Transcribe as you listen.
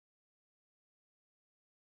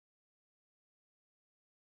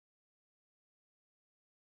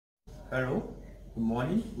Hello, good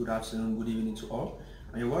morning, good afternoon, good evening to all,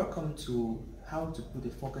 and you're welcome to how to put a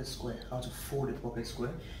pocket square, how to fold a pocket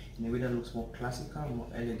square in a way that looks more classical, more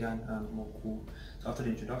elegant, and more cool. So after the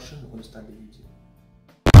introduction, we're going to start the video.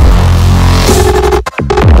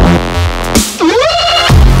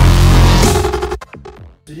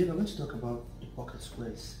 Today we're going to talk about the pocket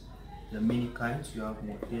squares. There are many kinds. You have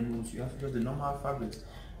more thin ones, you have just the normal fabrics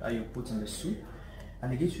that you put in the suit,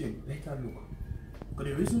 and it gives you a better look. But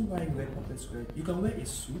the reason why you wear pocket square, you can wear a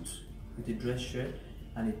suit with a dress shirt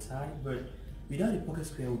and a tie, but without a pocket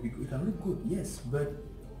square it can look good, yes, but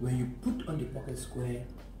when you put on the pocket square,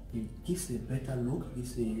 it gives a better look,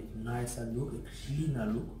 gives a nicer look, a cleaner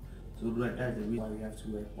look. So that's the reason why we have to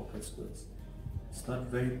wear pocket squares. It's not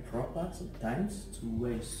very proper sometimes to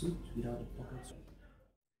wear a suit without a pocket square.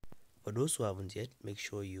 For those who haven't yet, make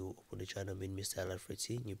sure you open the channel with Mr. eladfred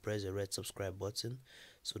and you press the red subscribe button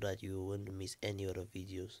so that you won't miss any other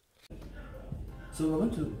videos. So we're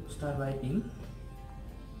going to start right in.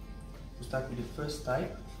 We'll start with the first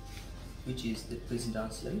type, which is the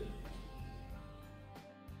presidential.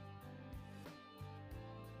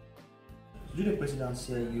 To do the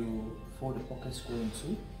presidential, you fold the pocket square in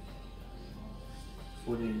two.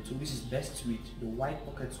 Fold it in two. This is best with the white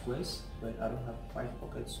pocket squares, but I don't have white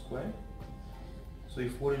pocket square. So you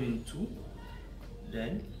fold it in two,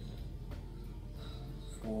 then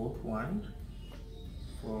fold one,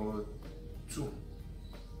 fold two.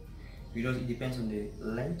 Because it depends on the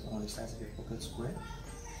length or the size of the pocket square.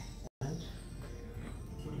 And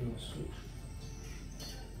put it in a suit.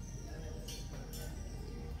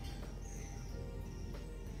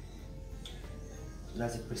 So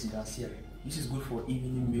that's the presidential. This is good for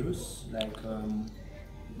evening meals, like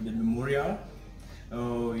the memorial.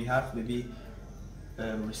 We have maybe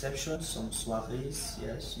receptions, some soirees.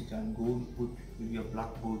 Yes, you can go put maybe a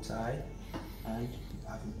black bow tie and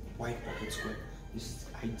have a white pocket square. This is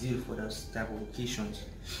ideal for those type of occasions.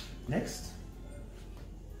 Next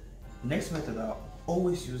method, I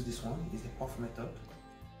always use this one, is the puff method.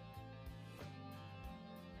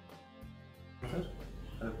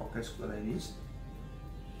 A pocket square like this.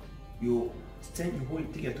 You hold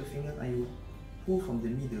it, take your two fingers and you pull from the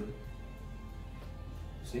middle.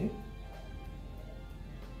 See?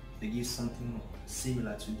 They give something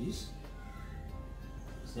similar to this.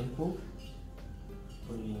 Simple.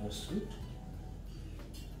 Put it in your suit.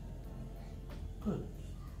 Good.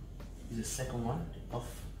 This is the second one, the puff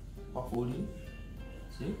holding.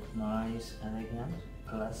 See? Nice, elegant,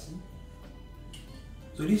 classy.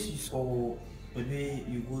 So this is for maybe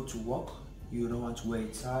you go to work, you don't want to wear a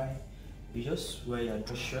tie. You just wear your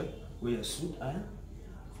dress shirt, wear your suit and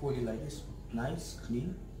fold it like this. Nice,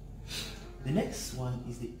 clean. The next one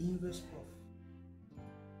is the inverse puff.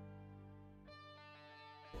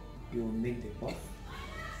 You make the puff,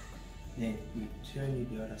 then you turn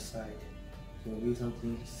it the other side. So do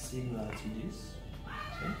something similar to this.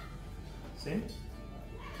 Same.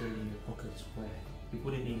 Put it in your pocket square. You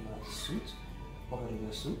put it in your suit, pocket of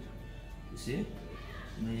your suit. You see?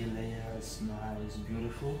 Many layers, nice,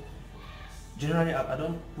 beautiful. Generally, I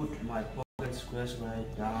don't put my pocket squares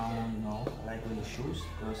right down. No, I like when it shows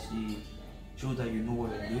because it shows that you know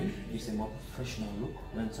what you're doing. It's a more professional look.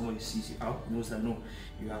 When somebody sees you out, knows that no,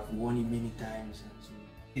 you have worn it many times. And so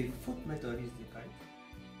the foot method is the kind.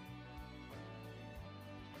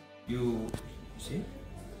 You see,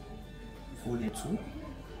 fold it in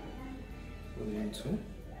two.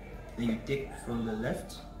 Then you take from the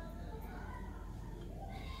left,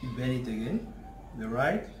 you bend it again. The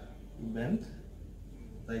right, you bend.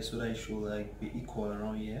 Like so that it should like be equal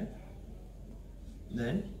around here.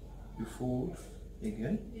 Then you fold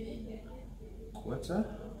again, quarter,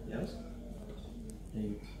 yes. Then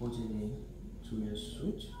you put it into your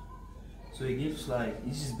suit. So it gives like,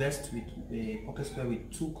 this is best with a pocket square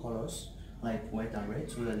with two colors, like white and red,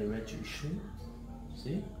 so that the red will show.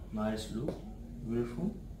 See, nice look,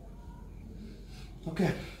 beautiful.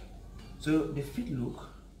 Okay, so the fit look.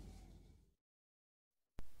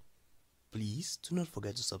 Please do not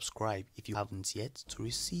forget to subscribe if you haven't yet to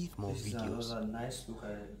receive more videos. This is another nice look.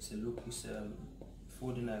 It's a look, it's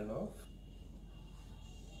folding I love.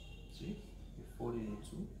 See, you fold it in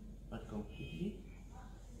two, not completely,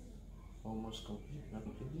 almost complete, not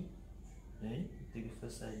completely. Then you take the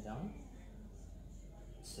first side down,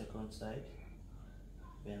 second side,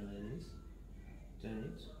 bend like this,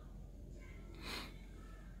 turn it.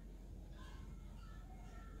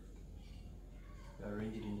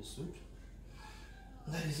 Arrange it in the suit.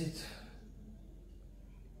 That is it.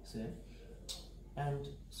 See? And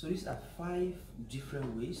so these are 5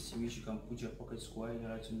 different ways in which you can put your pocket square in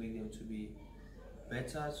order to make them to be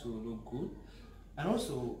better, to look good. And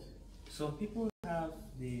also Some people have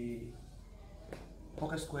the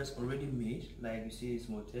pocket squares already made, like you see it's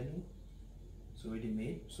Mortelli, it's already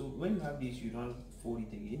made. So when you have this, you don't fold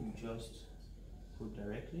it again, you just put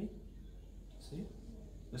directly. See,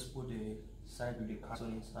 let's put the side with the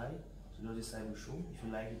carton inside, so that this side will show. If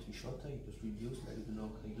you like it to be shorter, you just reduce, like it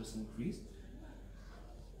longer, you just increase.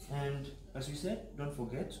 And as we said, don't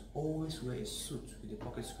forget, always wear a suit with the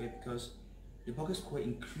pocket square, because the pocket square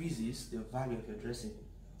increases the value of your dressing.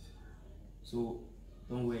 So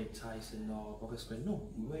don't wear ties and pocket square. No,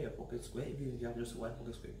 you wear your pocket square. Even if you have just one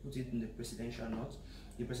pocket square, put it in the presidential knot,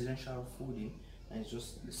 the presidential folding, and it's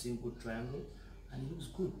just the simple triangle, and it looks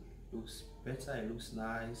good. It looks better. It looks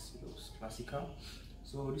nice. It looks classical.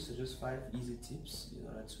 So these are just 5 easy tips in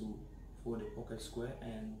order to fold the pocket square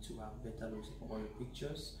and to have better looks for your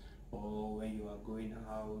pictures, or when you are going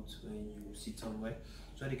out, when you sit somewhere,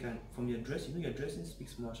 so they can, from your dress, you know your dressing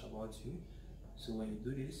speaks much about you. So when you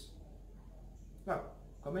do this, well,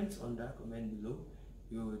 comment on that, comment below.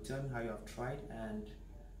 You will tell me how you have tried and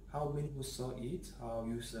how many people saw it, how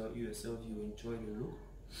you yourself you enjoy the look.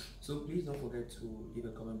 So please don't forget to leave a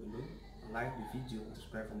comment below, like the video, and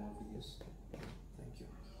subscribe for more videos.